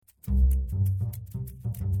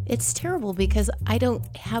It's terrible because I don't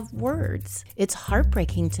have words. It's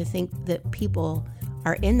heartbreaking to think that people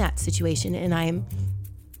are in that situation, and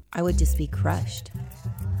I would just be crushed.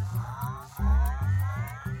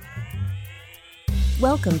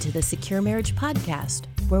 Welcome to the Secure Marriage Podcast,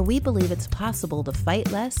 where we believe it's possible to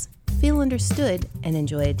fight less, feel understood, and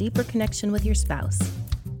enjoy a deeper connection with your spouse.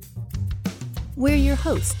 We're your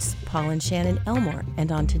hosts, Paul and Shannon Elmore,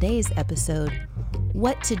 and on today's episode,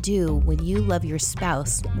 what to do when you love your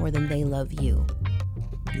spouse more than they love you.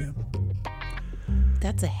 Yeah.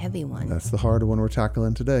 That's a heavy one. That's the hard one we're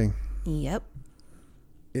tackling today. Yep.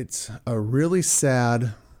 It's a really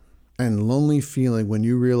sad and lonely feeling when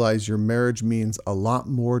you realize your marriage means a lot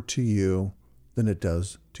more to you than it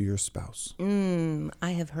does to your spouse.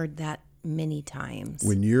 I have heard that many times.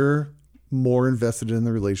 When you're more invested in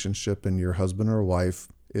the relationship and your husband or wife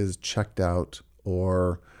is checked out,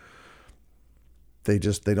 or they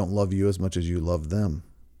don't love you as much as you love them.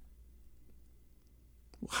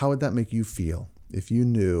 How would that make you feel if you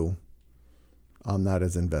knew I'm not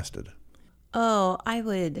as invested? Oh, I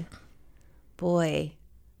would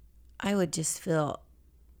just feel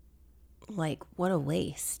like, what a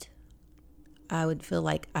waste. I would feel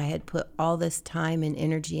like I had put all this time and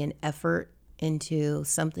energy and effort into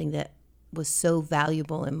something that was so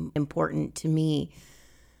valuable and important to me,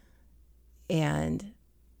 and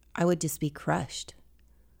I would just be crushed.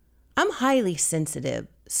 I'm highly sensitive,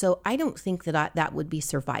 so I don't think that that would be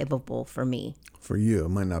survivable for me. For you, it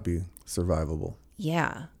might not be survivable.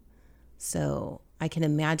 Yeah. So I can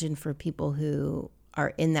imagine for people who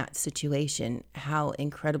are in that situation, how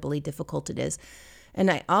incredibly difficult it is.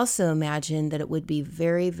 And I also imagine that it would be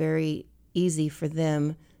very, very easy for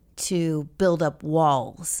them to build up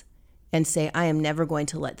walls and say, I am never going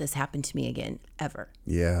to let this happen to me again, ever.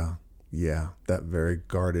 Yeah. That very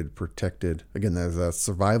guarded, protected. Again, there's a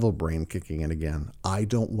survival brain kicking in again. I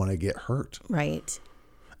don't want to get hurt. Right.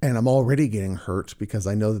 And I'm already getting hurt because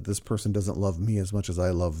I know that this person doesn't love me as much as I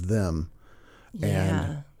love them. Yeah.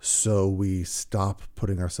 And so we stop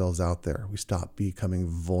putting ourselves out there. We stop becoming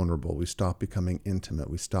vulnerable. We stop becoming intimate.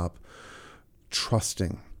 We stop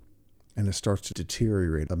trusting. And it starts to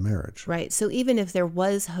deteriorate a marriage. Right. So even if there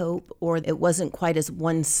was hope, or it wasn't quite as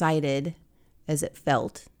one-sided as it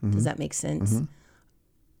felt, does that make sense? Mm-hmm.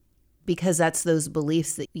 Because that's those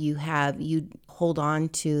beliefs that you have, you hold on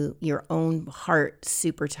to your own heart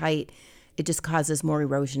super tight. It just causes more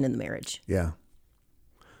erosion in the marriage. Yeah.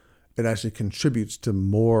 It actually contributes to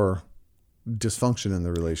more dysfunction in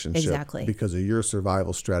the relationship. Exactly. Because of your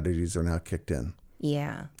survival strategies are now kicked in.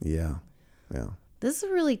 Yeah. This is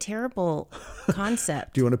a really terrible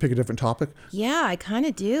concept. Do you want to pick a different topic? Yeah, I kind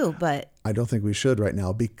of do, but I don't think we should right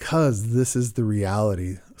now, because this is the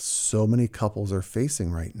reality so many couples are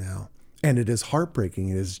facing right now. And it is heartbreaking.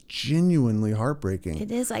 It is genuinely heartbreaking.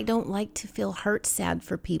 It is. I don't like to feel sad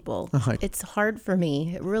for people. It's hard for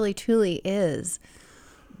me. It really, truly is.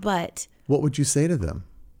 But what would you say to them?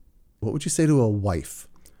 What would you say to a wife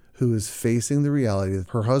who is facing the reality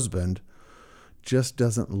that her husband just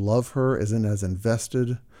doesn't love her, isn't as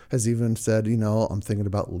invested, has even said, I'm thinking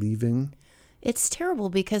about leaving? It's terrible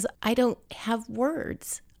because I don't have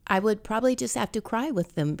words. I would probably just have to cry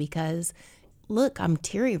with them because, look, I'm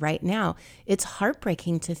teary right now. It's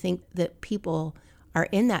heartbreaking to think that people are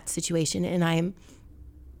in that situation, and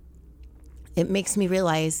it makes me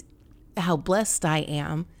realize how blessed I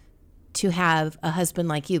am to have a husband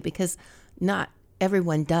like you, because not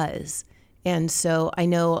everyone does. And so I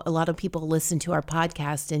know a lot of people listen to our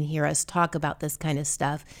podcast and hear us talk about this kind of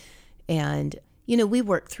stuff. And, we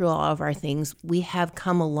work through all of our things. We have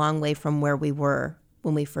come a long way from where we were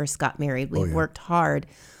when we first got married. We worked hard.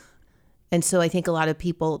 And so I think a lot of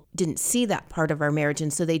people didn't see that part of our marriage.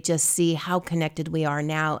 And so they just see how connected we are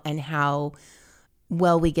now and how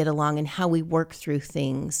well we get along and how we work through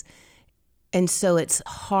things. And so it's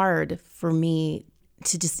hard for me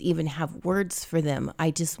to just even have words for them.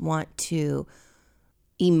 I just want to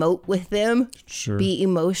emote with them, be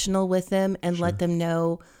emotional with them, and let them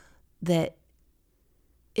know that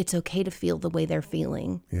it's okay to feel the way they're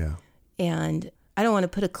feeling. Yeah. And I don't want to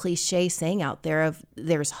put a cliche saying out there of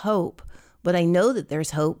there's hope, but I know that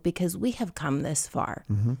there's hope because we have come this far.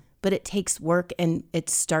 Mm-hmm. But it takes work, and it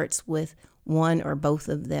starts with one or both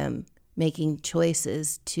of them making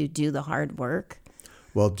choices to do the hard work.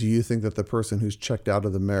 Well, do you think that the person who's checked out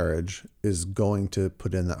of the marriage is going to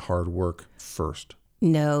put in that hard work first?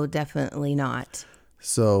 No, definitely not.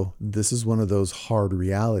 So this is one of those hard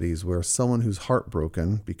realities where someone who's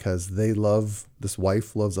heartbroken because this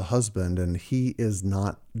wife loves a husband and he is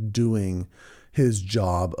not doing his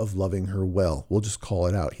job of loving her well. We'll just call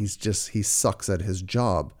it out. He sucks at his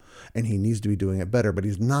job and he needs to be doing it better, but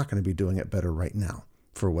he's not going to be doing it better right now.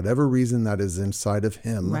 For whatever reason that is inside of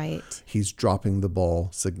him, Right. he's dropping the ball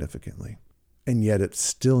significantly. And yet it's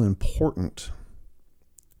still important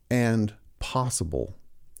and possible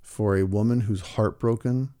for a woman who's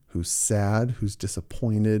heartbroken, who's sad, who's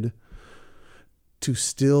disappointed, to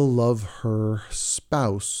still love her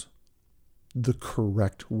spouse the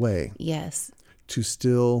correct way. Yes. To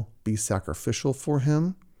still be sacrificial for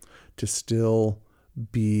him, to still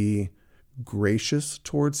be gracious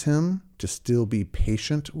towards him, to still be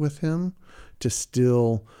patient with him, to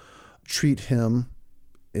still treat him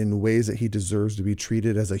in ways that he deserves to be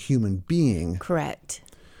treated as a human being. Correct.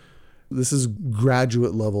 This is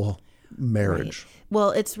graduate level marriage. Right.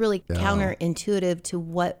 Well, it's really counterintuitive to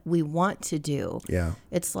what we want to do. Yeah.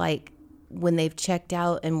 It's like when they've checked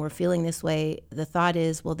out and we're feeling this way, the thought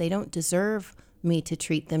is, well, they don't deserve me to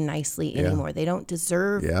treat them nicely anymore. They don't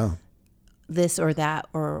deserve this or that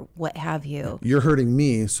or what have you. You're hurting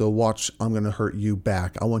me, so watch, I'm going to hurt you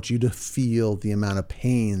back. I want you to feel the amount of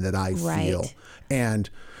pain that I feel. And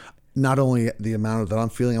not only the amount that I'm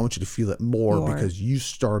feeling, I want you to feel it more because you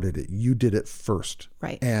started it. You did it first.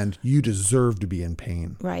 Right. And you deserve to be in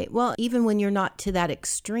pain. Right. Well, even when you're not to that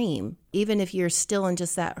extreme, even if you're still in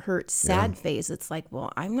just that hurt, sad phase, it's like,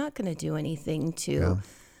 well, I'm not going to do anything to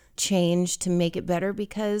change to make it better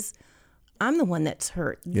because I'm the one that's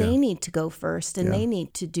hurt. They need to go first and they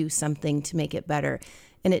need to do something to make it better.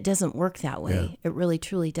 And it doesn't work that way. It really,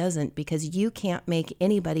 truly doesn't, because you can't make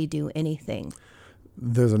anybody do anything.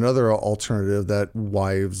 There's another alternative that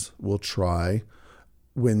wives will try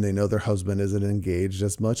when they know their husband isn't engaged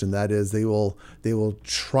as much, and that is they will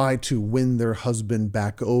try to win their husband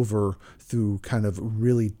back over through kind of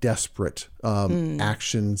really desperate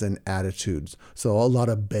actions and attitudes. So a lot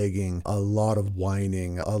of begging, a lot of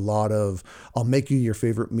whining, a lot of, I'll make you your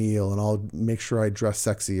favorite meal and I'll make sure I dress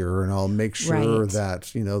sexier and I'll make sure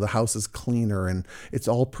that, you know, the house is cleaner, and it's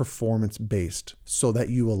all performance based so that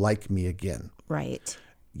you will like me again. Right.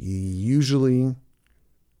 Usually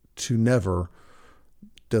to never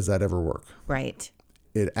does that ever work. Right.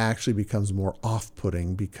 It actually becomes more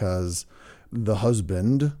off-putting because the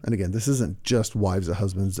husband, and again, this isn't just wives and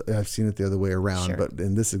husbands, I've seen it the other way around, but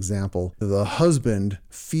in this example, the husband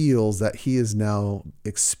feels that he is now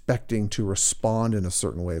expecting to respond in a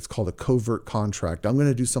certain way. It's called a covert contract. I'm going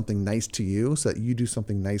to do something nice to you so that you do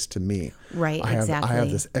something nice to me. Right, I have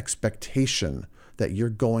this expectation that you're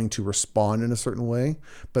going to respond in a certain way,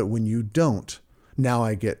 but when you don't, now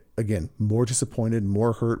I get, again, more disappointed,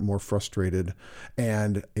 more hurt, more frustrated,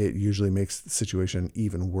 and it usually makes the situation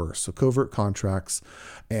even worse. So covert contracts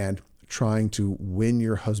and trying to win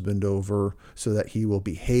your husband over so that he will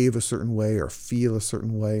behave a certain way or feel a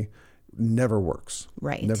certain way never works.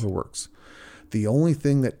 Right. Never works. The only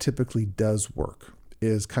thing that typically does work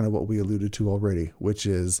is kind of what we alluded to already, which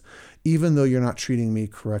is even though you're not treating me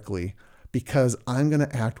correctly, because I'm going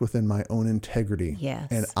to act within my own integrity. Yes.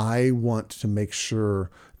 And I want to make sure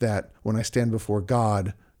that when I stand before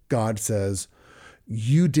God, God says,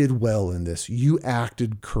 you did well in this. You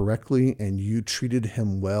acted correctly and you treated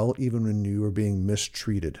him well, even when you were being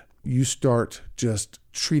mistreated. You start just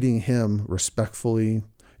treating him respectfully.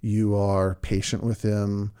 You are patient with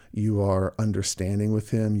him. You are understanding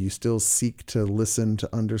with him. You still seek to listen,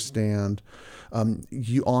 to understand.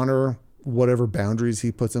 You honor whatever boundaries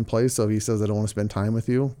he puts in place. So if he says, I don't want to spend time with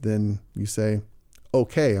you, then you say,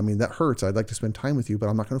 okay, I mean, that hurts. I'd like to spend time with you, but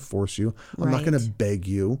I'm not going to force you. I'm not going to beg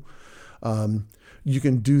you. You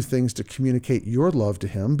can do things to communicate your love to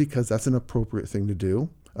him because that's an appropriate thing to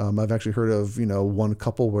do. I've actually heard of, one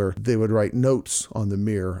couple where they would write notes on the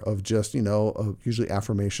mirror of just, usually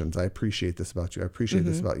affirmations. I appreciate this about you. I appreciate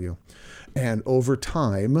this about you. And over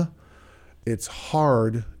time, it's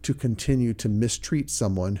hard to continue to mistreat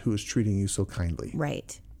someone who is treating you so kindly.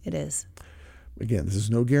 Right. It is. Again, this is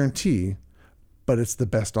no guarantee, but it's the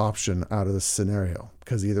best option out of this scenario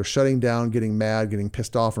because either shutting down, getting mad, getting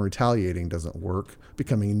pissed off, and retaliating doesn't work.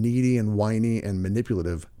 Becoming needy and whiny and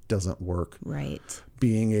manipulative doesn't work. Right.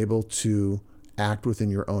 Being able to act within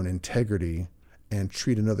your own integrity and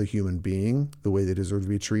treat another human being the way they deserve to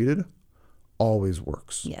be treated always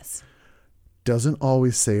works. Yes. Doesn't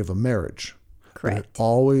always save a marriage. Correct. But it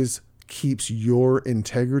always keeps your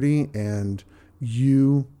integrity and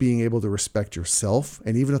you being able to respect yourself.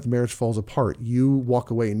 And even if the marriage falls apart, you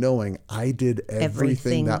walk away knowing I did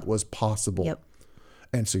everything that was possible. Yep.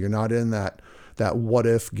 And so you're not in that what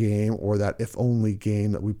if game or that if only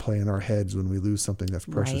game that we play in our heads when we lose something that's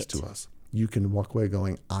precious to us. You can walk away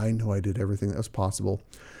going, I know I did everything that was possible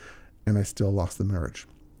and I still lost the marriage.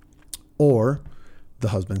 Or the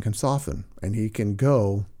husband can soften and he can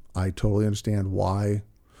go, I totally understand why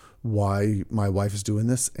my wife is doing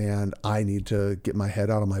this, and I need to get my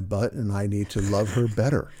head out of my butt and I need to love her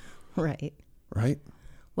better. Right. Right?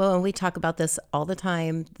 Well, and we talk about this all the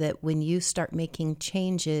time, that when you start making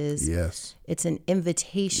changes, Yes. it's an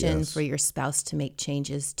invitation Yes. for your spouse to make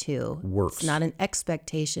changes too. Works. It's not an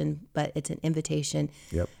expectation, but it's an invitation.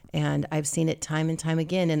 Yep. And I've seen it time and time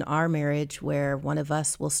again in our marriage where one of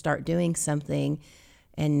us will start doing something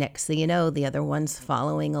and next thing you know, the other one's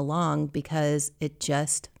following along because it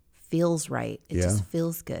just feels right. It Yeah. just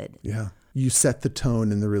feels good. Yeah. You set the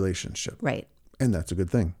tone in the relationship. Right. And that's a good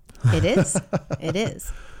thing. It is. It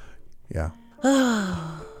is. Yeah.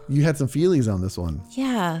 You had some feelings on this one.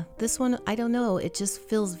 Yeah. This one, I don't know. It just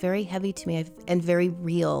feels very heavy to me and very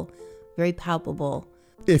real, very palpable.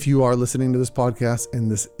 If you are listening to this podcast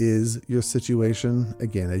and this is your situation,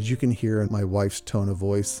 again, as you can hear in my wife's tone of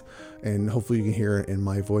voice, and hopefully you can hear it in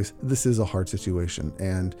my voice, this is a hard situation.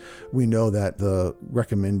 And we know that the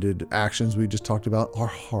recommended actions we just talked about are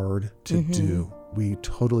hard to do. We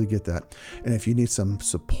totally get that. And if you need some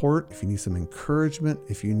support, if you need some encouragement,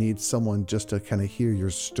 if you need someone just to kind of hear your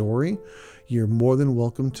story, you're more than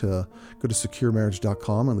welcome to go to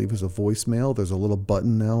securemarriage.com and leave us a voicemail. There's a little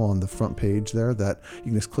button now on the front page there that you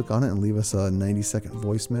can just click on it and leave us a 90-second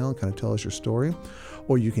voicemail and kind of tell us your story.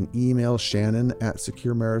 Or you can email Shannon at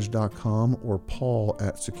securemarriage.com or Paul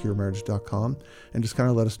at securemarriage.com and just kind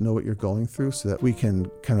of let us know what you're going through so that we can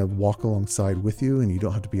kind of walk alongside with you and you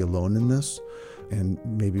don't have to be alone in this, and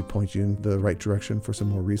maybe point you in the right direction for some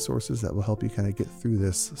more resources that will help you kind of get through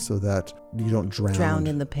this so that you don't drown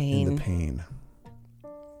in the pain.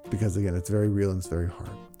 Because again, it's very real and it's very hard.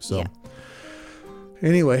 So Yeah.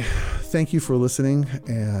 Anyway, thank you for listening,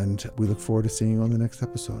 and we look forward to seeing you on the next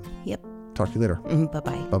episode. Yep. Talk to you later.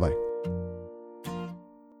 Bye-bye. Bye-bye.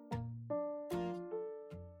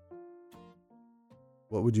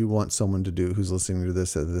 What would you want someone to do who's listening to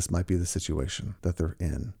this, that this might be the situation that they're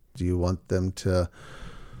in? Do you want them to,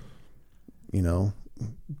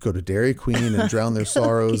 go to Dairy Queen and drown their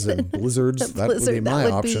sorrows in blizzards? That would be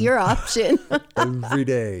my option. Be your option. Every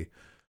day.